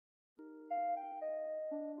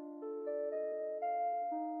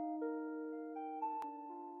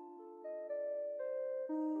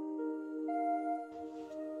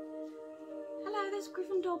guys,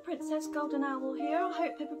 Gryffindor Princess Golden Owl here. I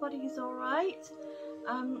hope everybody's alright.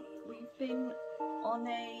 We've been on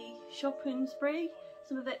a shopping spree.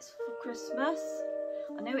 Some of it's for Christmas.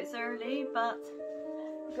 I know it's early, but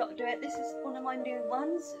we've got to do it. This is one of my new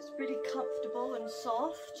ones. It's really comfortable and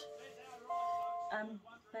soft.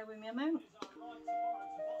 Bear with me a moment.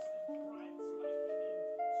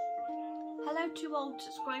 Hello to old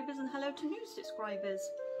subscribers and hello to new subscribers.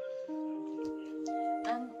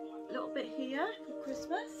 A little bit here for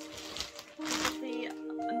Christmas.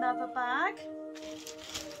 Another bag.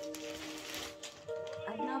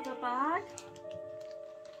 Another bag.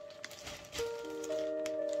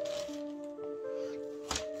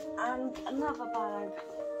 And another bag.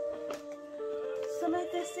 Some of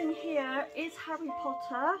this in here is Harry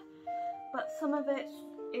Potter, but some of it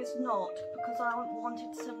is not, because I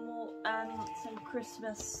wanted some more some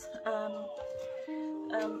Christmas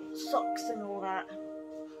socks and all that.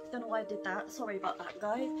 Don't know why I did that. Sorry about that,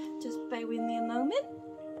 guys. Just bear with me a moment.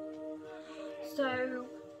 So,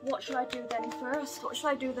 what should I do then first? What should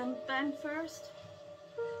I do then, Ben, first?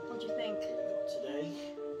 What do you think? Today,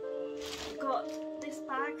 I've got this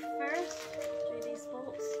bag first. JD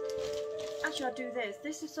Sports. Actually, I'll do this.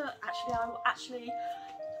 This is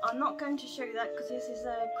I'm not going to show you that because this is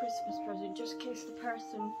a Christmas present, just in case the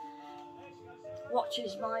person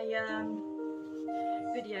watches my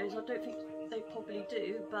videos. I don't think they probably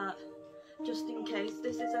do, but just in case,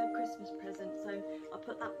 this is a Christmas present, so I'll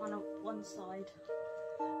put that one on one side.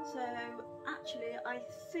 So actually I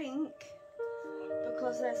think,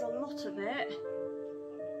 because there's a lot of it,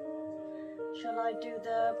 shall I do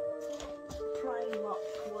the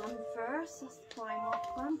Primark one first? That's the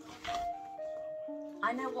Primark one.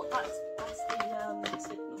 I know what that's the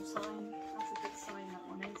signal sign. That's a good sign, that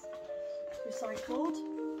one is. Recycled.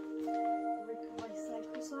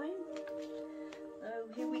 Recycle sign. So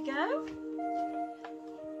here we go.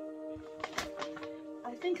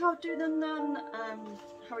 I think I'll do the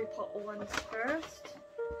Harry Potter ones first.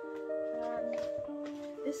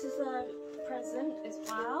 This is a present as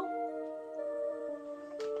well.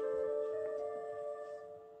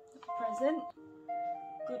 Present.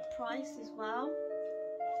 Good price as well.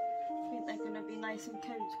 I think they're going to be nice and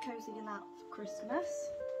cozy and out for Christmas.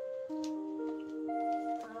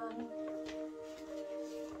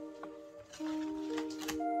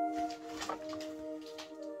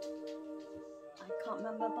 I can't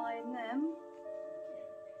remember buying them.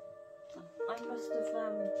 I must have,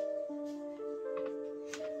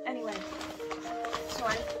 anyway,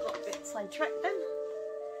 sorry, I got a bit sidetracked then.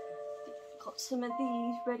 Got some of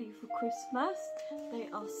these ready for Christmas. They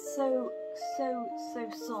are so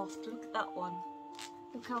soft. Look at that one.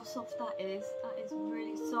 Look how soft that is. That is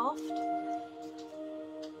really soft.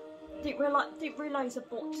 Didn't realise I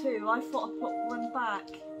bought two. I thought I put one back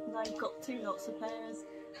and I got two lots of pairs.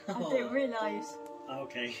 I didn't realise.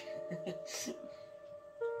 Okay. It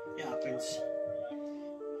happens.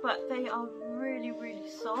 But they are really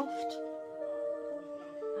soft.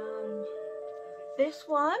 This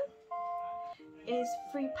one is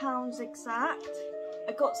 £3 exact.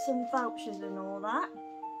 I got some vouchers and all that.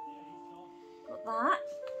 Got that.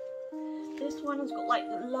 This one has got like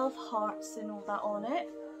love hearts and all that on it.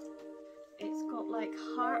 It's got like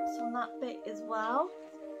hearts on that bit as well.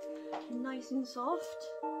 Nice and soft.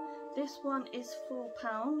 This one is £4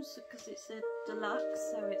 because it's a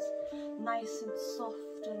deluxe, so it's nice and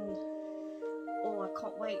soft and oh, I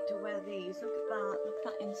can't wait to wear these. Look at that. Look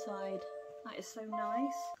at that inside. That is so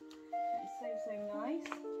nice. That is so nice.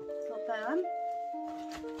 Got them.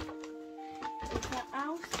 What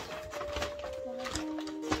else?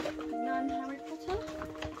 None Harry Potter.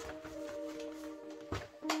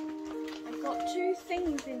 I've got two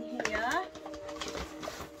things in here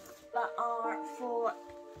that are for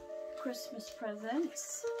Christmas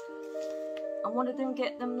presents. I wanted to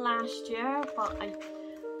get them last year, but I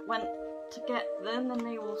went to get them and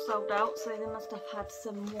they all sold out, so they must have had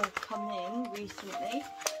some more come in recently.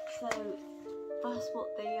 So that's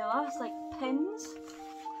what they are. It's like pens,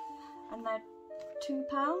 and they're £2,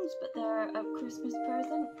 but they're a Christmas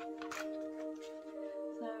present.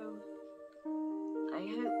 So I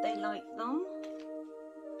hope they like them.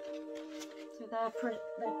 So they're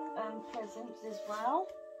presents as well.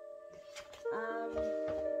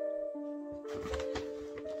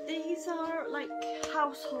 These are like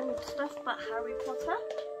household stuff, but Harry Potter.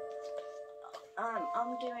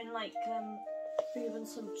 I'm doing like moving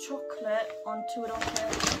some chocolate onto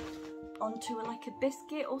like a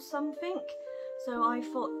biscuit or something. So I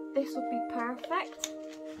thought this would be perfect.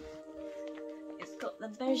 It's got the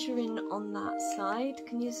measuring on that side.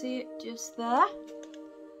 Can you see it just there?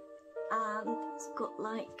 And it's got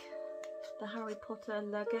like the Harry Potter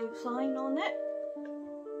logo sign on it,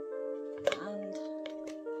 and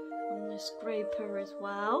on the scraper as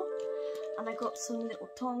well. And I got some little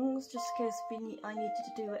tongs just in case we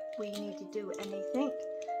need to do anything.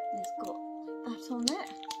 And it's got that on it.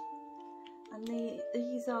 And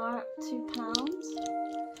these are £2.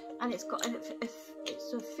 And it's got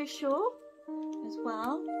it's official as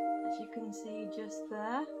well, as you can see just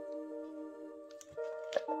there.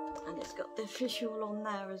 And it's got the official on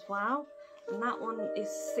there as well. And that one is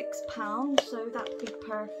 £6, so that'd be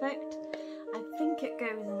perfect. I think it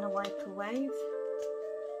goes in the microwave.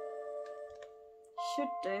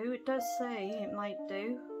 Should do, it does say it might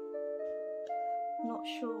do. Not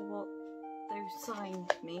sure what those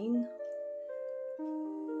signs mean.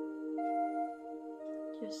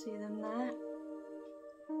 Just see them there.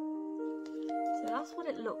 So that's what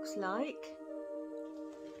it looks like.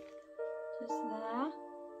 Just there.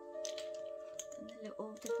 And the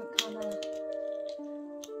little different colour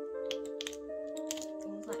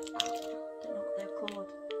things like that. I don't know what they're called.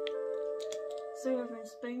 Serving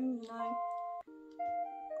spoons, no.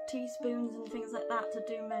 Teaspoons and things like that to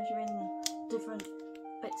do measuring different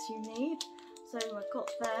bits you need. So I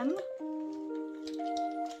got them.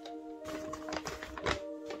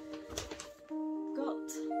 Got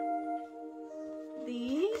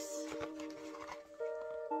these.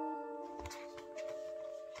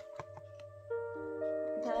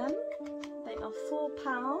 Them. They are £4.50.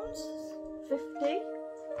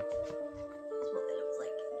 That's what they look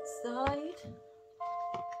like inside.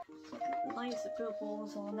 Nice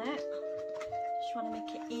bubbles on it. Just trying to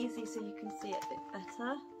make it easy so you can see it a bit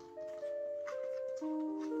better.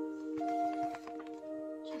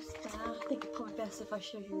 Just there. I think it's probably best if I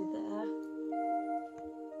show you there.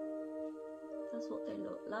 That's what they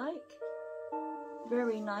look like.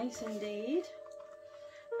 Very nice indeed.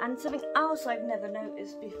 And something else I've never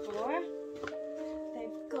noticed before.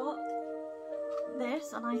 They've got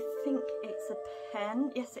this, and I think it's a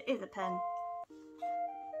pen. Yes, it is a pen.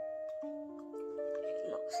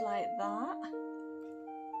 Like that.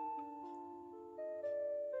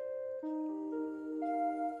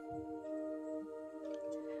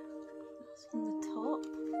 That's on the top.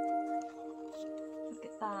 Look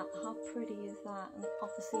at that, how pretty is that? And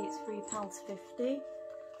obviously it's £3.50. I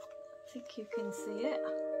think you can see it.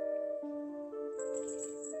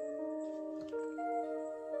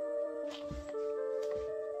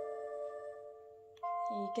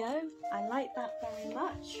 There you go. I like that very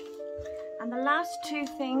much. And the last two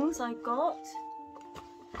things I got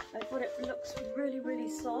thought it looks really, really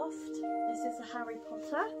soft. This is a Harry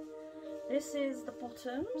Potter. This is the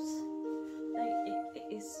bottoms. It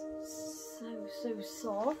is so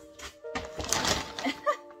soft.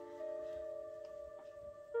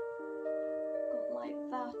 Got like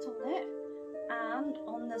that on it. And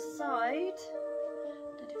on the side,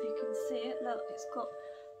 I don't know if you can see it, look, it's got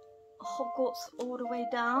Hogwarts all the way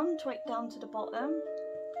down, right down to the bottom.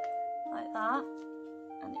 Like that,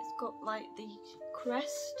 and it's got like the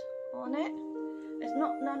crest on it. There's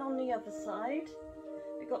none on the other side.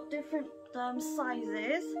 We've got different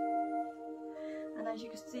sizes, and as you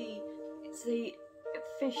can see, it's the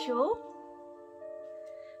official.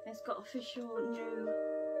 It's got official new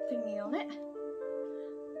thingy on it,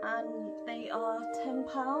 and they are £10.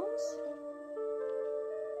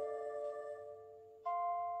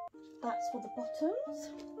 That's for the bottoms.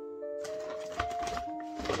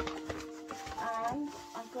 And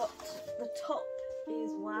I've got the top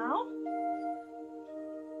as well.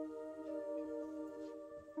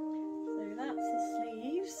 So that's the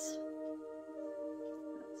sleeves.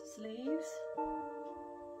 That's the sleeves.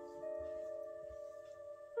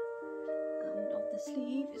 And on the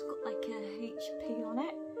sleeve it's got like a HP on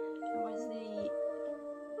it. There was the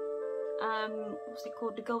what's it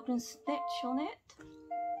called? The golden snitch on it.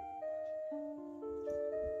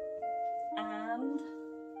 And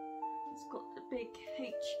it's got the big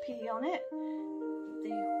HP on it,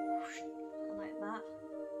 like that,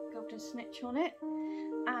 golden snitch on it.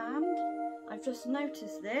 And I've just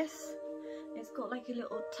noticed this, it's got like a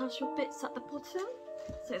little tassel bits at the bottom.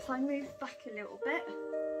 So if I move back a little bit,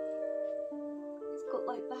 it's got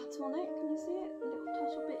like that on it, can you see it? The little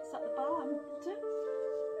tassel bits at the bottom.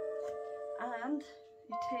 And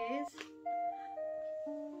it is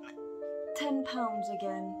 £10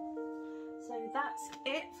 again. So that's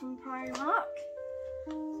it from Primark.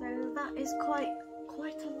 So that is quite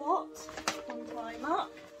a lot from Primark.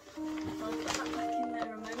 I'll put that back in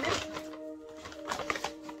there a moment.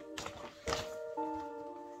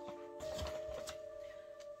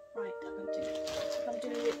 Right, I'm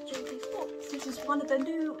doing it these books. This is one of the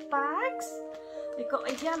new bags. They've got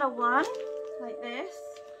a yellow one like this,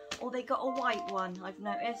 or they got a white one, I've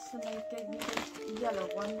noticed, and they gave me the yellow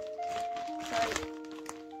one. So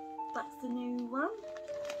that's the new one.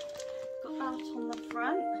 Got that on the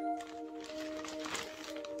front,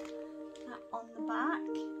 that on the back,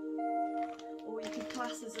 or you can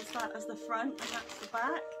class as that as the front, and that's the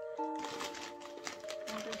back.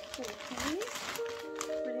 And there's 4 pennies.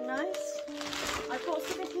 Really nice. I bought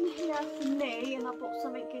something in here for me, and I bought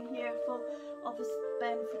something in here for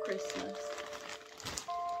Ben for Christmas.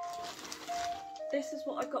 This is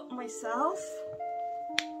what I got myself.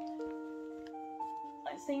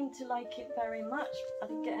 I seem to like it very much. I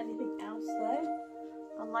didn't get anything else though.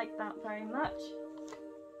 I like that very much.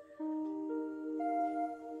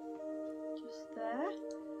 Just there.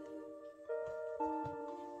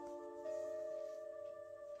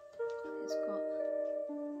 It's got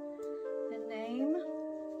the name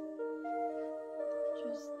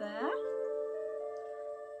just there.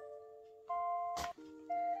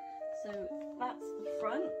 So that's the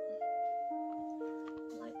front.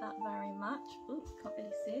 I like that very much. Ooh, can't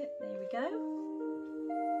really see it. There we go.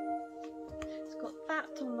 It's got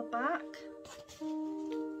that on the back.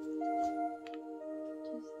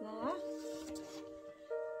 Just there.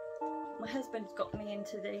 My husband's got me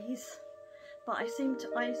into these, but I seem to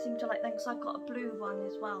like them because I've got a blue one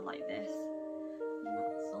as well, like this. And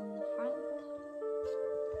that's on the front.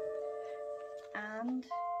 And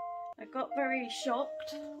I got very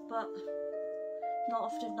shocked, but not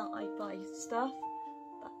often that I buy stuff.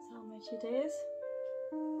 That's how much it is.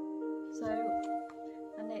 So,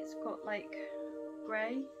 and it's got like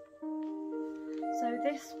grey. So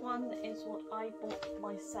this one is what I bought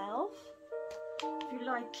myself. If you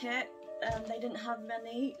like it, they didn't have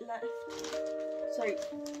many left. So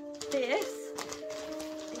this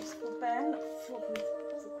is for Ben for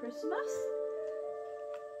Christmas.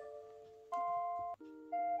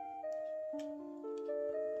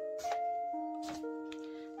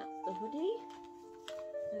 The hoodie,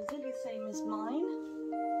 exactly the same as mine,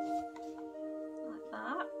 like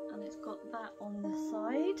that, and it's got that on the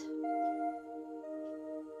side.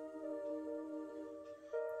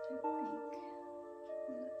 I don't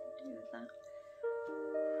think what to do with that.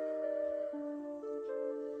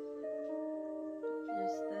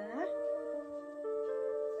 Just there.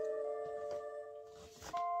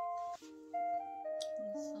 On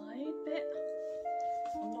the side bit,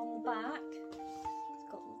 and on the back.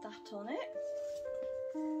 On it,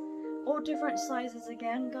 all different sizes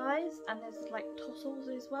again, guys, and there's like tassels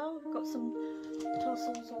as well. We've got some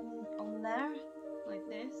tassels on there like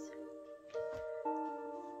this.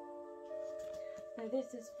 So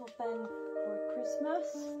this is for Ben for Christmas,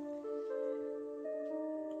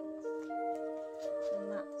 and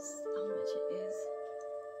that's how much it is.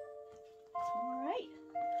 Alright,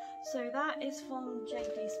 so that is from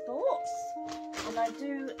JD Sports, and I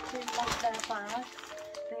do love their bags.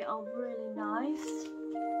 They are really nice.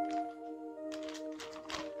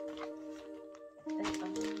 They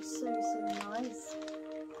are so nice.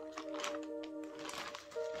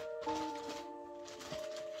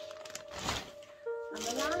 And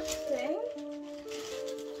the last thing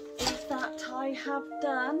is that I have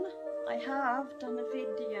done a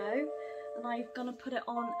video, and I'm gonna put it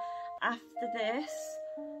on after this.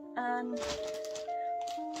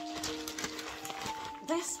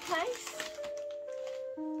 This place.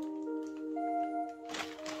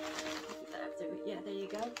 Yeah, there you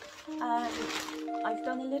go. I've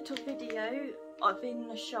done a little video of in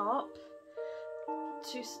the shop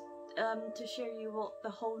to show you what the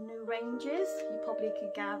whole new range is. You probably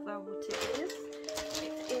can gather what it is.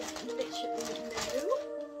 It is literally new.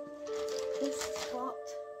 This has got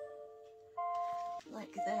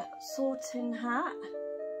like the sorting hat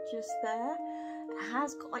just there. It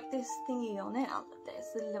has got like this thingy on it.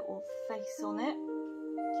 There's a little face on it.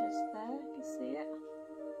 Just there, you can see it.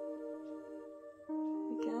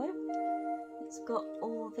 Go. It's got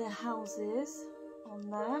all the houses on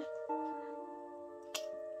there,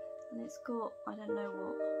 and it's got, I don't know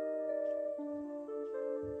what,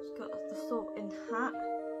 it's got the sorting hat.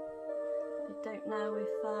 I don't know if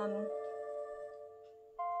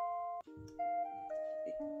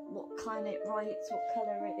what kind it writes, what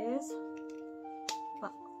colour it is,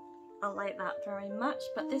 but I like that very much.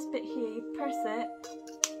 But this bit here, you press it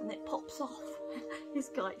and it pops off.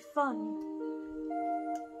 It's like fun.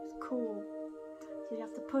 Cool. So you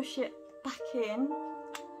have to push it back in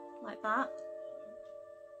like that.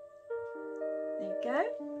 There you go.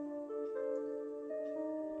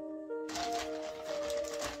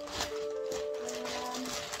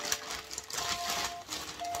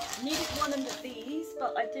 I needed one of these,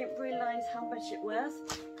 but I didn't realise how much it was.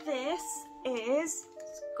 This is,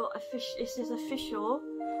 it's got a fish. This is official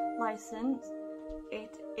license.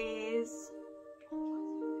 It is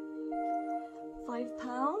 £5.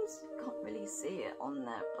 Can't really see it on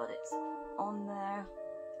there, but it's on there.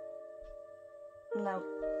 No.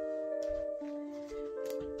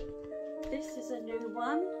 This is a new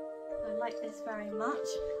one. I like this very much.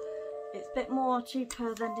 It's a bit more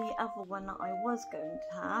cheaper than the other one that I was going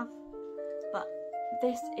to have, but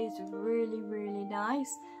this is really, really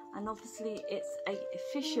nice. And obviously it's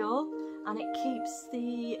official, and it keeps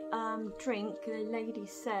the drink, the lady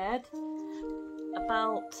said,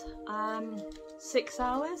 about 6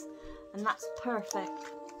 hours, and that's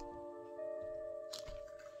perfect.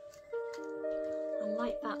 I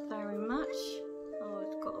like that very much. Oh,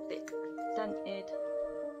 it's got a bit dented.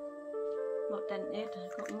 Not dented,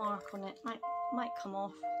 I've got a mark on it. Might come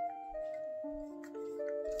off.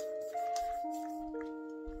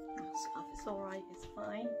 It's alright, it's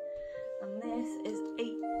fine. And this is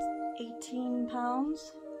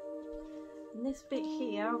 £18. And this bit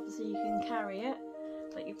here, obviously you can carry it,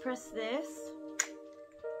 but you press this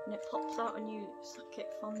and it pops out and you suck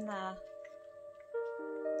it from there.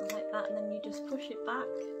 Like that, and then you just push it back.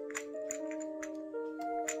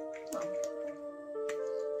 Oh.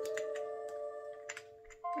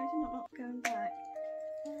 Why is it not going back?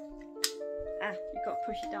 Ah, you've got to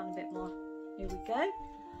push it down a bit more. Here we go.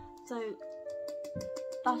 So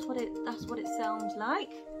that's what it sounds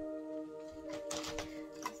like.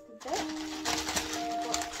 That's the bit. I've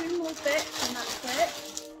got 2 more bits and that's it.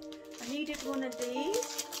 I needed one of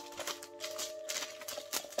these.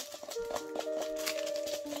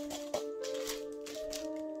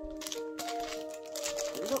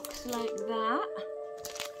 It looks like that.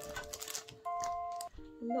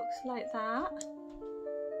 It looks like that.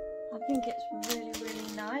 I think it's really, really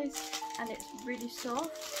nice, and it's really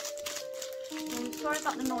soft. Sorry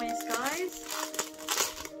about the noise, guys.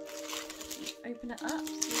 Open it up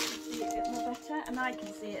so you can see it a bit more better, and I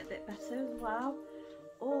can see it a bit better as well.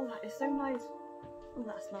 Oh, that is so nice. Oh,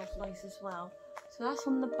 that smells nice as well. So that's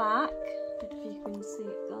on the back. I don't know if you can see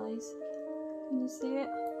it, guys. Can you see it?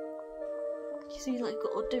 You see, like,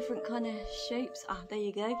 got all different kind of shapes. Ah, there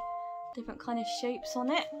you go. Different kind of shapes on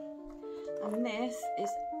it. And this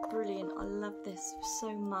is brilliant. I love this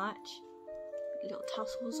so much. Little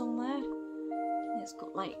tassels on there. And it's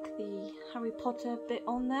got like the Harry Potter bit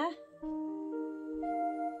on there.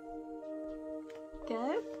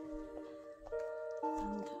 Go.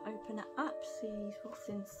 And open it up, see what's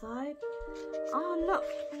inside. Oh, look.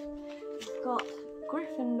 It's got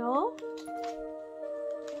Gryffindor.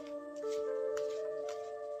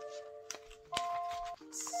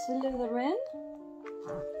 Slytherin.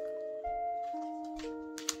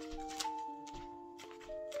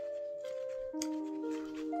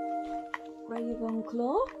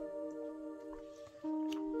 Ravenclaw.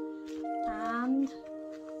 And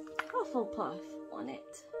Hufflepuff on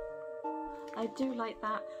it. I do like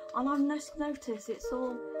that. And I've just noticed it's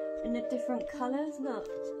all in the different colours. Look,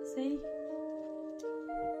 see?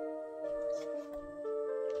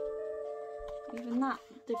 Even that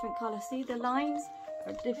different colour. See, the lines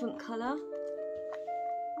are a different colour.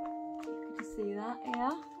 You can see that,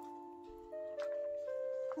 yeah.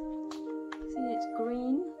 See, it's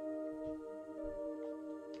green.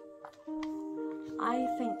 I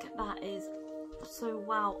think that is so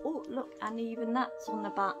wow. Oh, look, and even that's on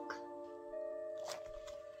the back.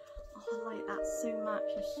 Oh, I like that so much.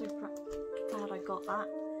 I'm so glad I got that.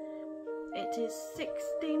 It is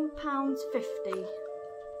 £16.50.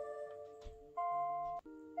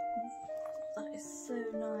 That is so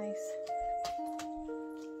nice.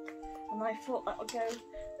 And I thought that would go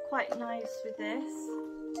quite nice with this.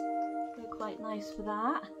 Go quite nice for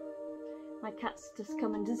that. My cat's just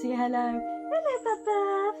coming to say hello. Hello,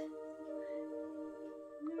 Bubba.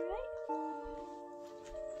 Alright.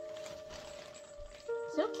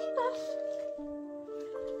 Silky Buff.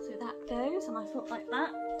 So that goes, and I thought like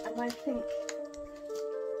that. And I think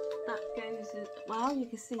that goes as well. You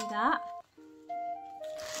can see that.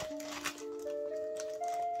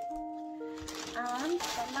 And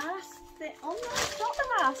the last thing, oh no, it's not the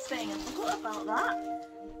last thing. I forgot about that.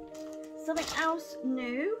 Something else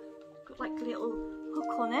new. Got like a little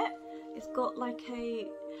hook on it. It's got like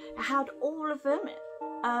it had all of them.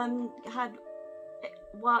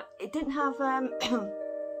 Well, it didn't have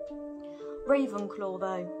Ravenclaw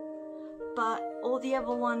though, but all the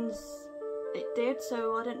other ones it did.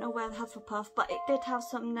 So I don't know where the Hufflepuff, but it did have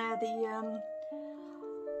some there. The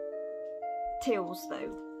Teals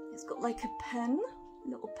though. It's got like a pen,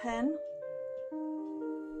 little pen,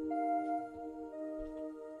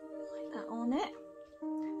 like that on it.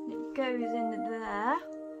 And it goes in there.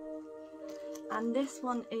 And this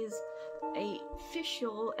one is a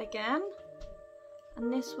official again,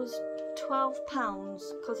 and this was £12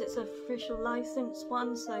 because it's an official license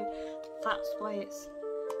one, so that's why.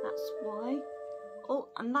 Oh,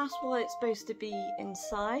 and that's why it's supposed to be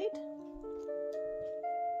inside.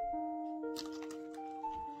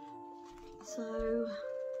 So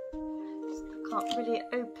I can't really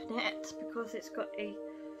open it because it's got a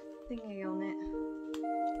thingy on it.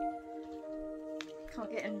 Can't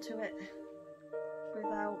get into it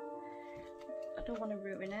without, I don't want to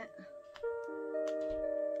ruin it.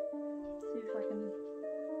 See if I can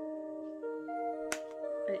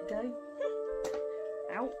let it go.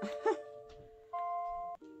 Ow.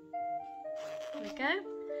 There we go.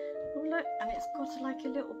 Oh look, and it's got like a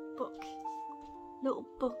little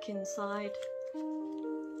book inside.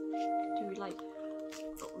 Do like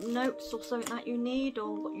little notes or something that you need,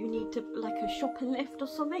 or what you need to, like a shopping lift or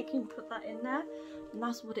something, you can put that in there, and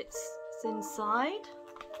that's what it's inside.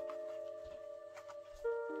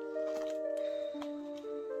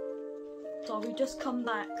 So we just come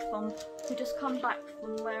back from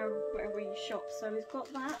where we shopped. So we've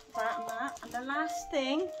got that, and that, and the last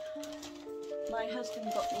thing, my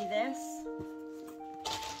husband got me this.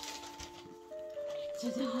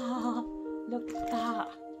 Ta-da! Look at that.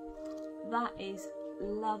 That is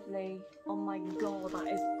lovely. Oh my god, that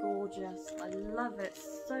is gorgeous. I love it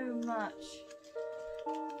so much.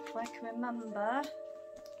 If I can remember,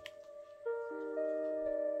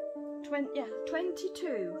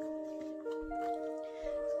 22.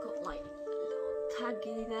 It's got like a little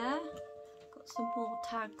taggy there. Got some more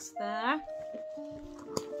tags there.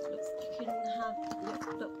 Look, you can have,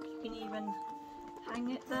 look, you can even hang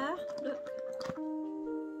it there. Look.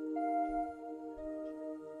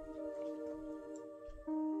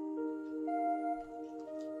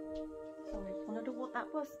 Sorry, I wondered what that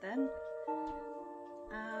was then.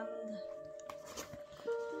 And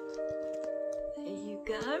there you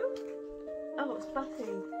go. Oh, it's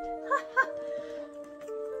Buffy.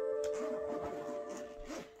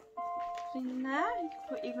 In there, you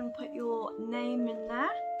can even put your name in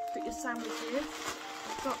there. Put your sandwiches.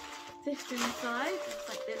 I've got this inside. It's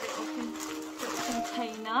like the little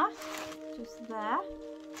container, just there.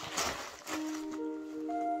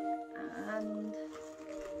 And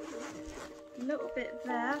a little bit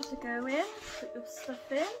there to go in. Put your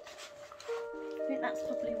stuff in. I think that's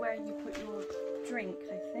probably where you put your drink,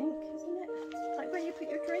 I think, isn't it? It's like where you put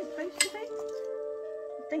your drink, supposed to be?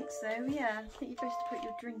 I think so, yeah. I think you're supposed to put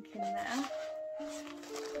your drink in there.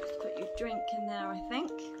 Supposed to put your drink in there, I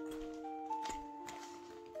think.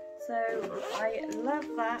 So I love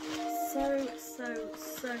that so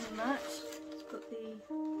much. It's got the,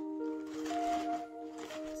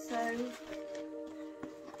 so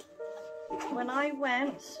when I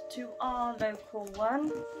went to our local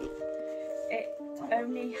one, it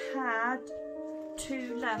only had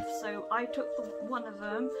 2 left, so I took one of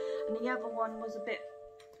them, and the other one was a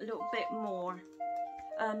little bit more.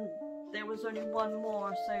 There was only 1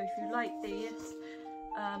 more, so if you like these,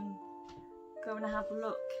 go and have a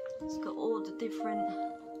look. It's got all the different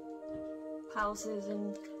houses,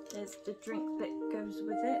 and there's the drink that goes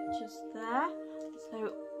with it just there.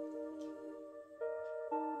 So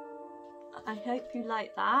I hope you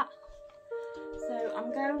like that. So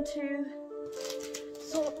I'm going to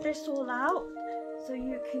sort this all out so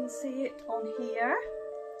you can see it on here.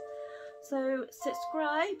 So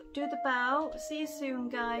subscribe, do the bell. See you soon,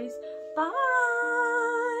 guys. Bye.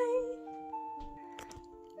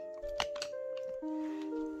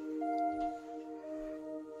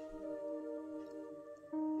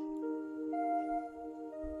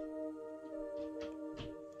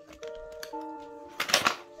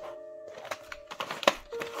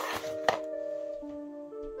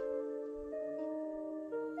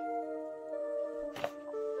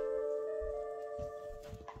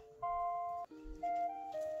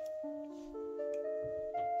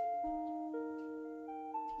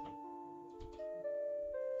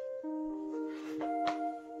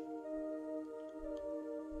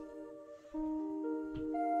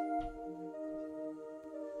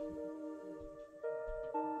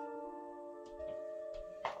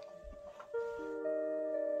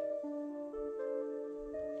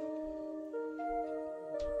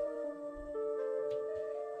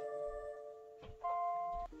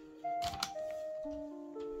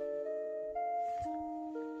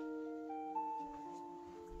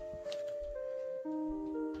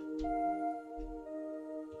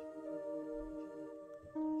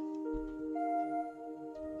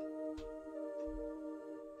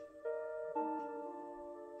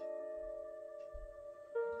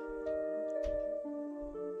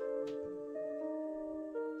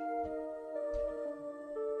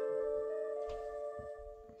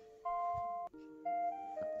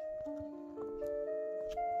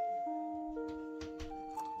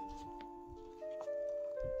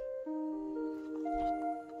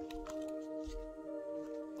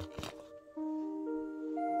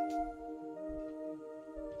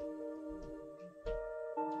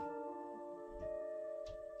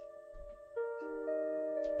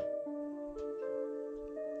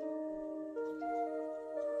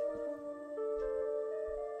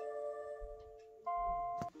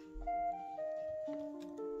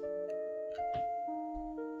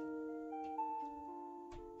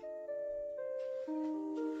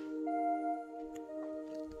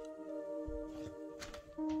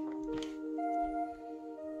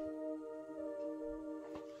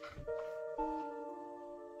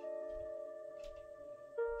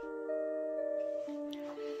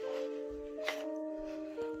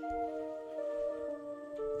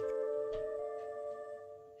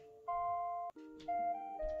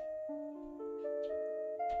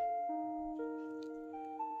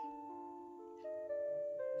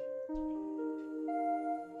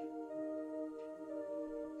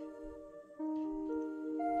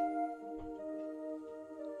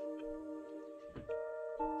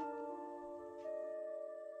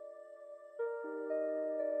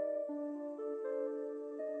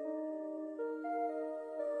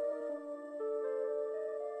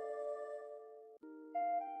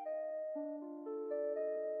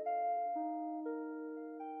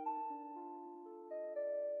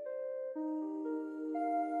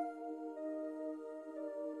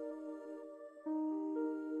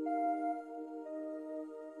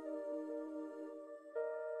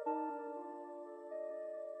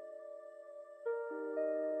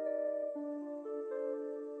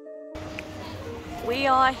 We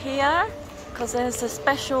are here because there's a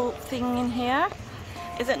special thing in here,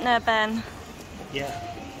 isn't there, Ben? Yeah.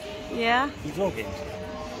 Yeah? You vlogging?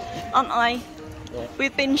 Aren't I? Yeah.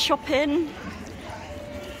 We've been shopping.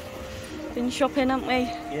 Haven't we?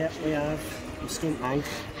 Yeah, we have. I'm skint now.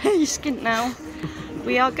 You're skint now.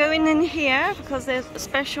 We are going in here because there's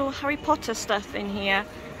special Harry Potter stuff in here.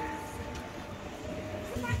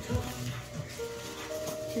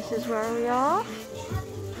 This is where we are.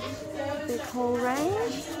 Big whole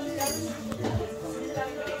range.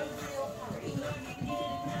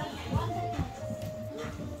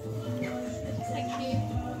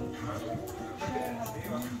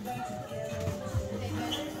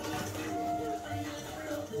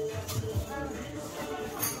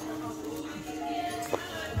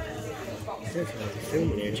 I don't feel like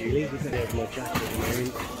filming here, Julie. We've got to have my jacket at the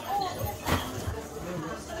moment.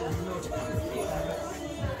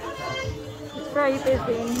 It's very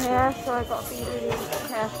busy in here, so I've got to be really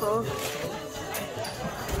careful. That's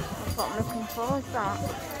what I'm looking for, is that?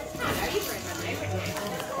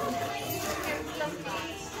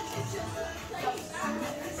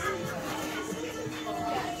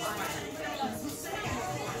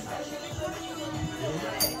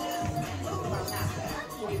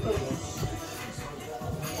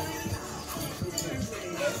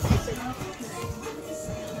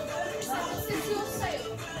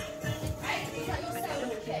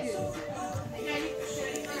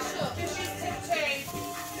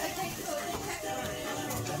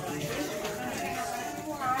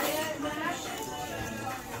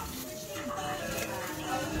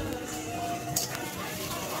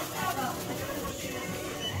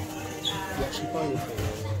 You actually buy anything?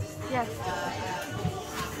 Yes.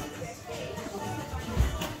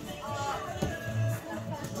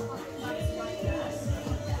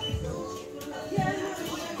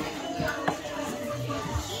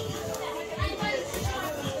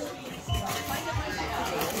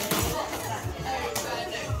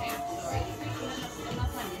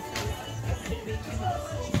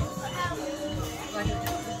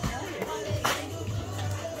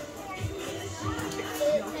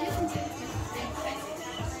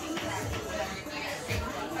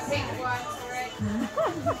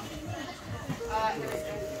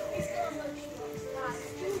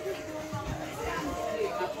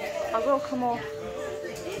 I will come off.